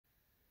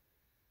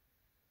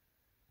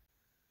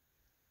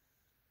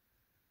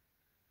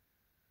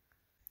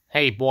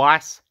Hey,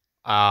 boss.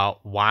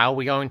 Why are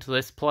we going to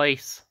this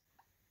place?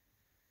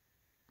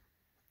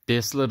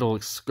 This little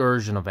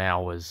excursion of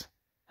ours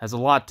has a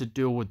lot to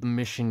do with the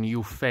mission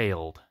you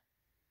failed.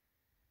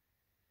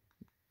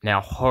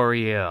 Now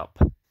hurry up.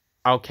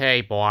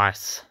 Okay,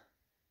 boss.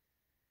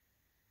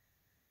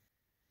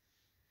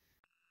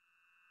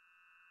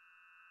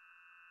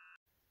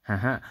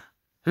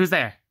 Who's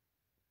there?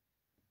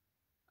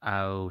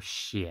 Oh,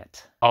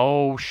 shit.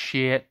 Oh,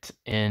 shit,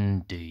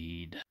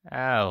 indeed.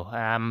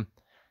 Oh,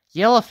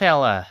 yellow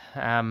fella,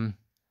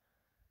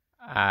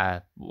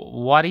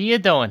 what are you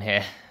doing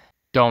here?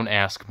 Don't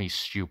ask me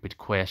stupid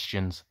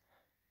questions.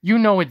 You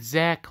know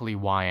exactly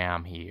why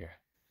I'm here.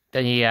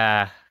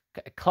 The,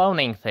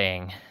 cloning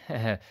thing.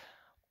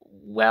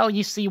 Well,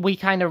 you see, we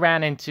kind of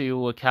ran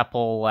into a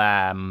couple,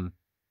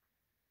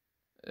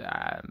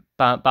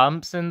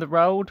 bumps in the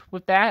road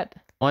with that.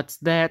 What's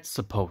that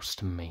supposed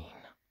to mean?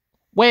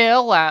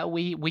 Well,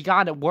 we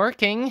got it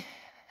working.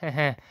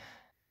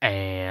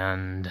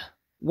 And...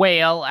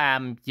 Well,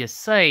 you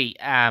see,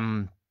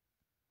 the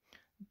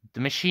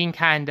machine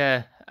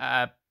kinda,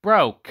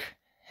 broke.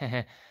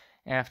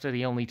 After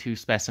the only 2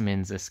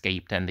 specimens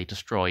escaped and they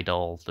destroyed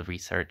all the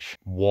research.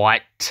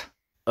 What?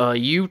 Are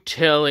you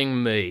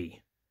telling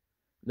me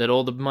that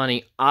all the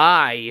money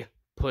I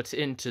put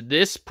into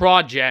this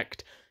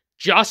project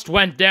just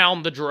went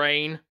down the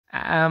drain?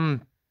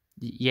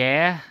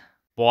 Yeah.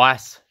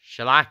 Boss,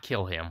 shall I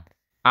kill him?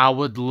 I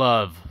would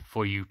love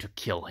for you to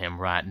kill him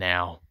right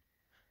now.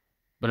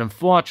 But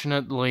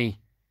unfortunately,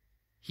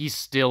 he's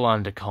still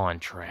under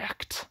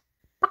contract.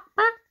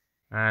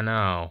 I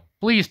know.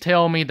 Please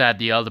tell me that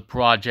the other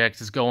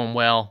project is going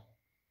well.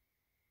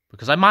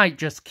 Because I might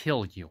just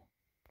kill you.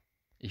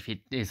 If it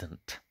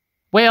isn't.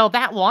 Well,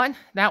 that one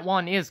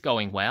is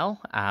going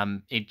well.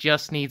 It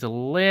just needs a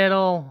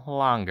little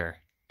longer.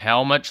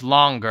 How much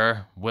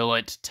longer will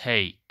it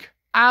take?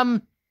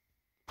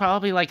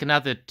 Probably like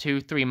another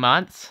 2-3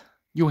 months.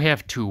 You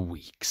have 2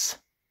 weeks.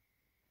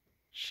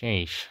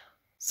 Sheesh.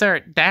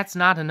 Sir, that's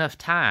not enough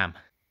time.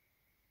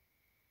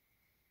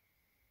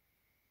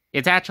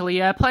 It's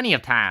actually, plenty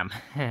of time.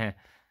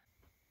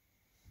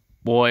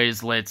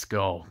 Boys, let's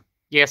go.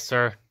 Yes,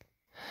 sir.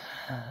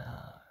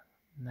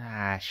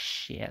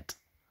 Shit.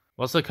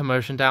 What's the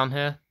commotion down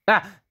here?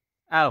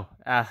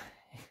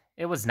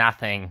 It was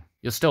nothing.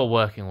 You're still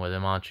working with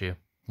him, aren't you?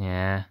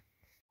 Yeah.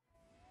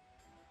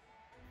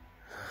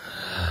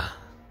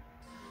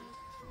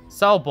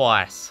 So,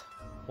 boss,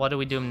 what do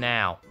we do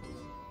now?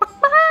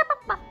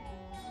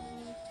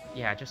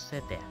 Yeah, just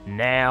sit there.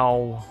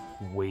 Now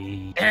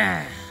we...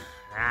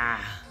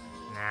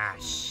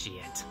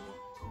 shit.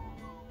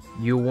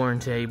 You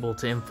weren't able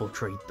to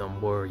infiltrate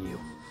them, were you?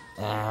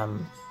 No.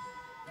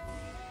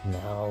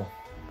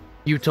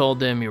 You told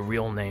them your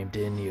real name,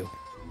 didn't you?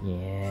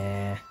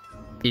 Yeah.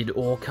 Did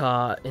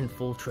Orca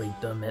infiltrate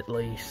them, at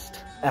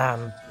least?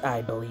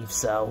 I believe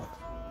so.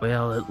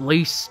 Well, at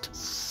least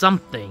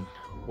something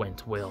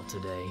went well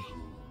today.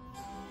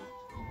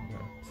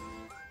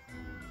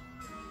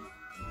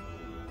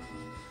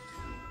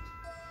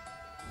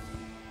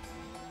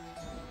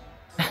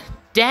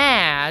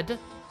 Dad?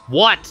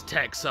 What,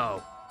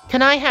 Texo?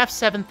 Can I have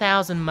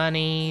 7,000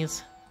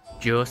 monies?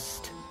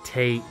 Just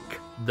take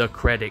the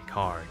credit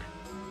card.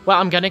 Well,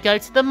 I'm gonna go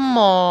to the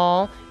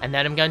mall, and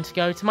then I'm going to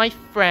go to my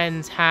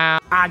friend's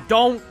house. I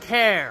don't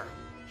care.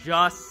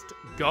 Just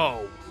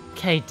go.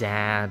 Okay,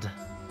 Dad.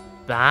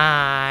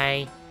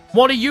 Bye.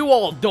 What are you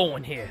all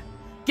doing here?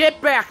 Get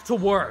back to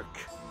work.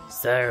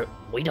 Sir,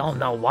 we don't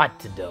know what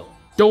to do.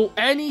 Do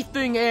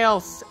anything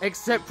else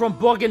except from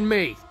bugging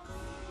me.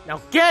 Now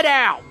get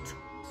out!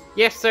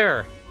 Yes,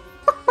 sir.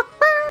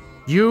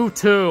 You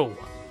too.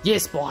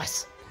 Yes,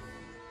 boss.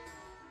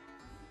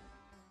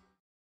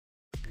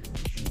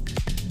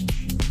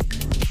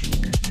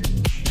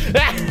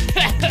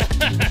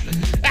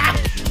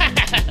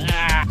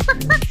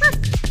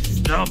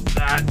 Stop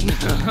that.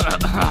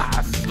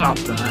 Stop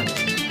that.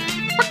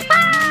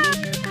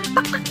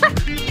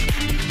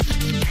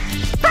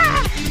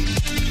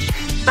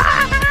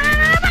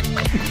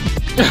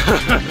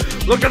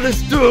 Look at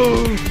this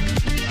dude.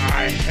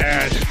 I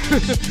had.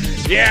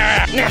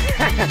 Yeah. I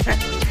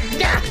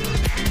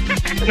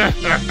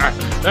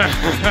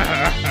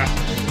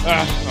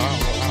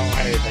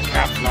need the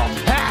capital.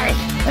 Hey,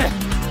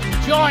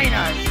 join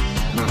us.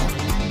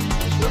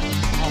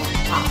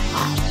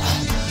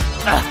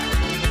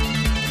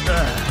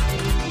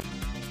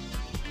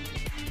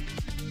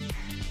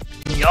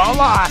 You're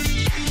lost.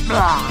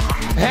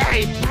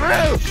 Hey,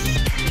 Bruce.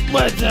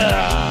 What's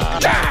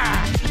up?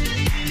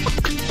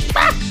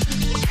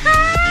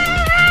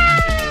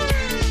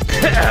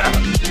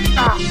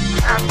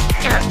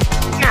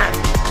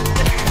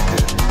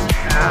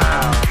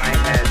 Oh, my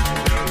head's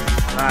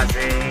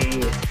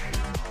fuzzy.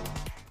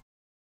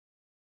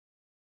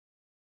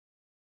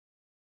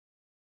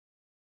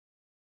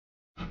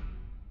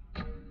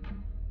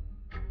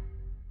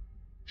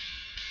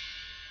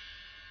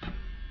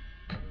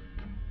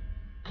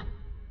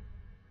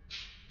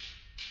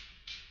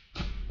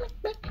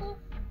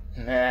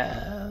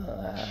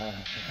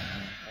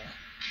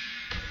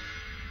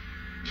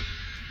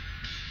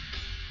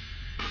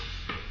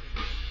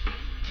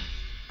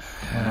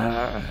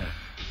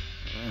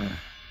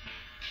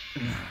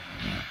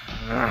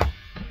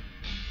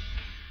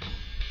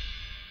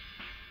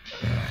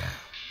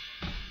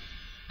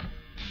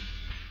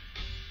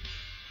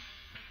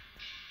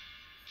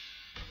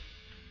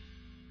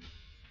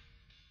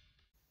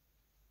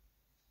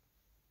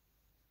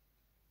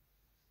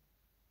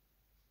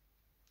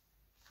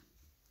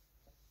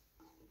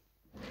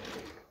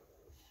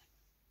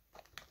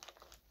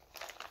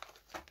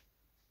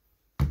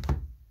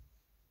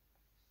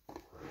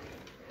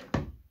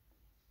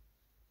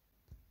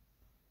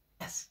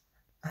 Yes,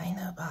 I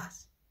know,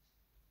 boss.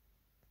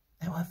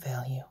 I won't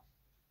fail you.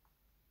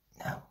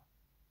 No,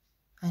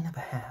 I never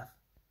have.